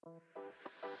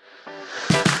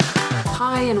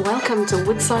Hi and welcome to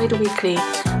Woodside Weekly,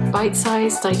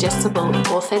 bite-sized, digestible,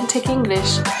 authentic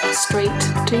English straight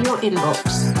to your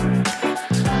inbox.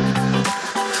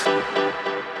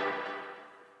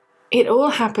 It all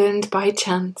happened by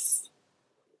chance.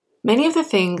 Many of the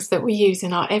things that we use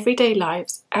in our everyday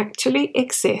lives actually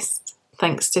exist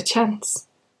thanks to chance.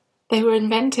 They were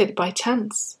invented by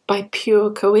chance, by pure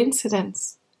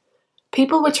coincidence.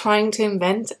 People were trying to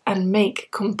invent and make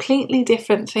completely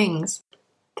different things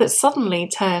that suddenly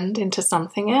turned into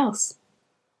something else.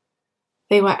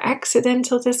 They were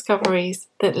accidental discoveries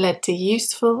that led to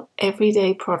useful,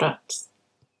 everyday products.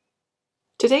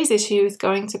 Today's issue is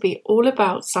going to be all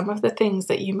about some of the things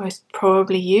that you most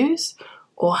probably use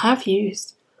or have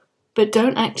used, but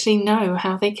don't actually know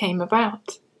how they came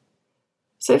about.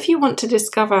 So if you want to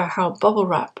discover how bubble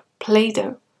wrap,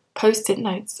 Play-Doh, Post-it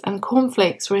notes, and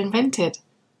cornflakes were invented,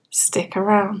 stick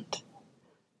around.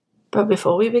 But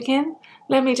before we begin,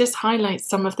 let me just highlight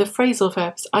some of the phrasal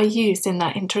verbs I used in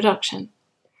that introduction.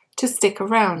 To stick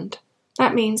around,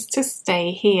 that means to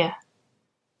stay here.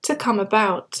 To come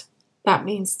about, that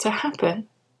means to happen.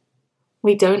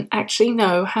 We don't actually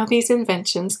know how these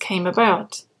inventions came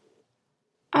about.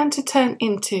 And to turn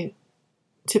into,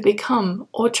 to become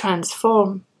or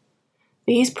transform.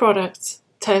 These products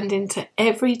turned into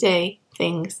everyday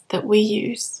things that we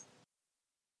use.